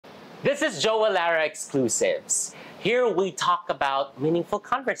This is Joe Lara Exclusives. Here we talk about meaningful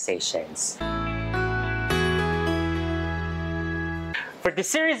conversations. For the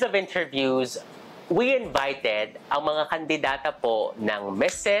series of interviews, we invited ang mga kandidata po ng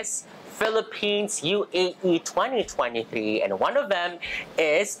Mrs. Philippines UAE 2023, and one of them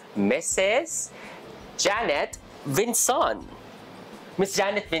is Mrs. Janet Vinzon. Miss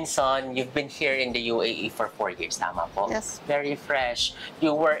Janet Vinzon, you've been here in the UAE for 4 years, tama po? Yes. Very fresh.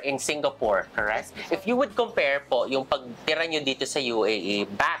 You were in Singapore, correct? Yes. If you would compare po yung pagtira nyo dito sa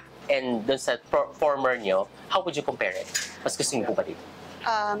UAE back and dun sa former nyo, how would you compare it? Mas gusto nyo po ba dito?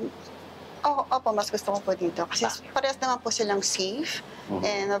 Opo, mas gusto ko po dito kasi parehas naman po silang safe.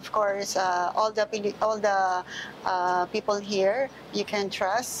 And of course, all the people here you can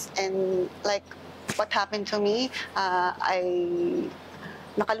trust, and like what happened to me,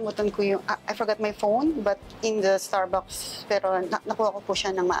 nakalimutan ko yung, I forgot my phone, but in the Starbucks, pero nakuha ko po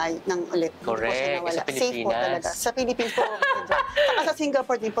siya ng ulit. Correct. Sa Pilipinas. Safe po talaga. Sa Philippines po. Saka sa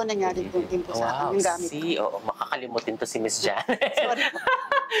Singapore din po nangyari din po sa akin yung gamit ko. Oo, makakalimutin to si Miss Janet. Sorry.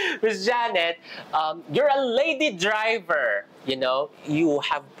 Miss Janet, you're a lady driver. You know, you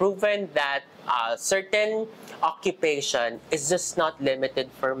have proven that certain occupation is just not limited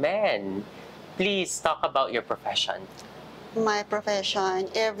for men. Please talk about your profession. My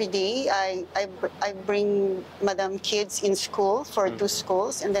profession, every day I bring madam kids in school for 2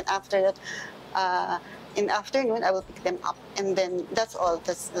 schools, and then after that, in the afternoon I will pick them up, and then that's all.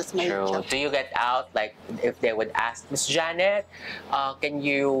 That's my job. Do you get out, like if they would ask, Miss Janet, can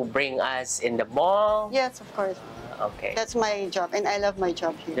you bring us in the mall? Yes, of course. Okay. That's my job, and I love my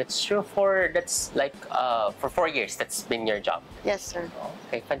job here. That's true. For 4 years, that's been your job. Yes, sir.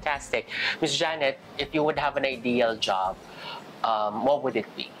 Okay, fantastic. Miss Janet, if you would have an ideal job, what would it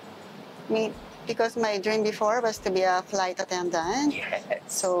be? Because my dream before was to be a flight attendant. Yes.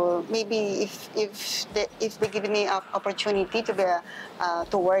 So maybe if they give me an opportunity to be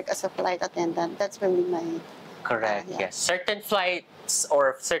to work as a flight attendant, that's really my. Correct. Yeah. Yes. Certain flights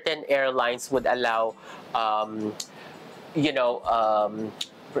or certain airlines would allow,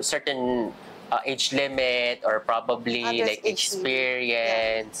 certain age limit, or probably like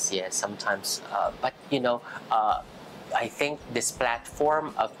experience. Yeah. Yes, sometimes. But I think this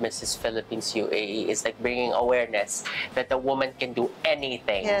platform of Mrs. Philippines UAE is like bringing awareness that a woman can do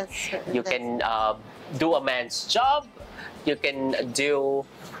anything. Yes. You can do a man's job. You can do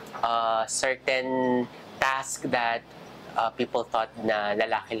certain task that people thought na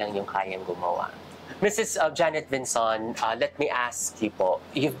lalaki lang yung kayang gumawa. Mrs. Janet Vinzon, let me ask you po,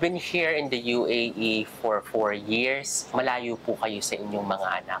 you've been here in the UAE for 4 years. Malayo po kayo sa inyong mga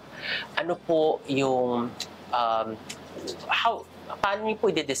anak. Ano po yung, paano niyo po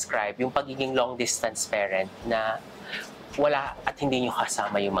i-describe yung pagiging long-distance parent na wala at hindi niyo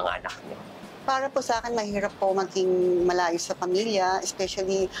kasama yung mga anak niyo? Para po sa akin, mahirap po maging malayo sa pamilya.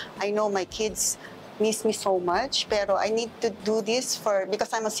 Especially, I know my kids miss me so much, pero I need to do this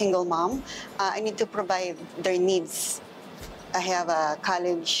because I'm a single mom. I need to provide their needs. I have a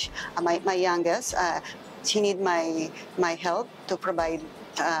college, my youngest, she need my help to provide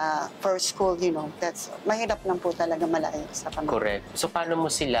for school, that's mahirap lang po talaga malayo sa pamilya. Correct. So paano mo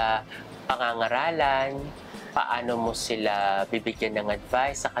sila pangangaralan? Paano mo sila bibigyan ng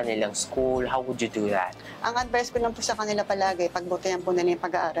advice sa kanilang school? How would you do that? Ang advice ko lang po sa kanila palagi, pagbutihan po nila yung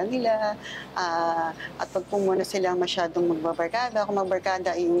pag-aaral nila, at pag po muna silang masyadong magbabarkada. Kung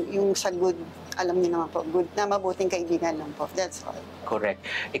magbarkada, yung sa good, alam niyo naman po, good na mabuting kaibigan lang po. That's all. Correct.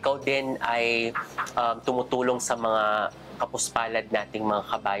 Ikaw din ay tumutulong sa mga kapuspalad nating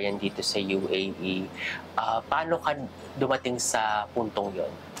mga kabayan dito sa UAE. Paano ka dumating sa puntong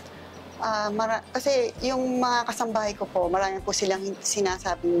yon? Kasi yung mga kasambahay ko po, marami po silang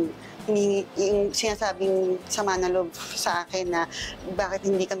sinasabing sama na loob sa akin na bakit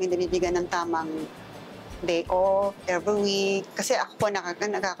hindi kami nabibigyan ng tamang day off every week. Kasi ako po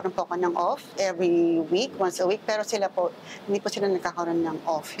nagkakaroon po ako ng off every week, once a week, pero sila po, hindi po sila nagkakaroon ng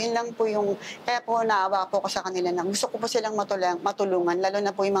off. Yun lang po yung, kaya po naawa po ko sa kanila na gusto ko po silang matulungan, lalo na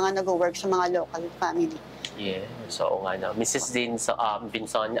po yung mga nag-work sa mga local family. Yeah, so nga na. Mrs.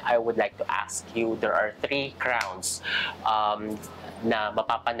 Vinzon, I would like to ask you, there are 3 crowns na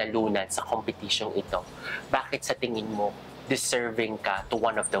mapapanalunan sa competition ito. Bakit sa tingin mo deserving ka to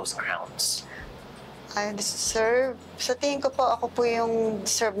one of those crowns? I deserve, sa tingin ko po, ako po yung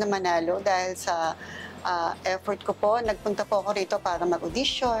deserve na manalo dahil sa effort ko po. Nagpunta po ako rito para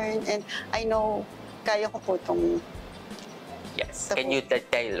mag-audition, and I know kaya ko po itong. Yes. Can you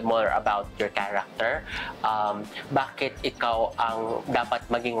tell more about your character? Bakit ikaw ang dapat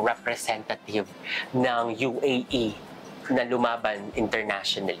maging representative ng UAE na lumaban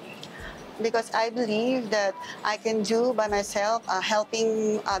internationally? because I believe that I can do by myself,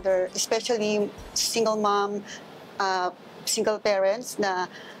 helping other, especially single mom, single parents, na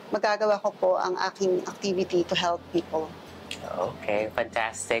magagawa ko po ang aking activity to help people. Okay,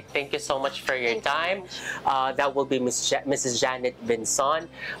 fantastic. Thank you so much for your Thank you so time. That will be Mrs. Janet Vinzon.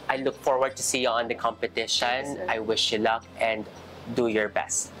 I look forward to see you on the competition. Yes, sir. I wish you luck and do your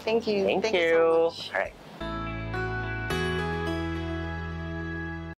best. Thank you. Thank Thank you you. so much. All right.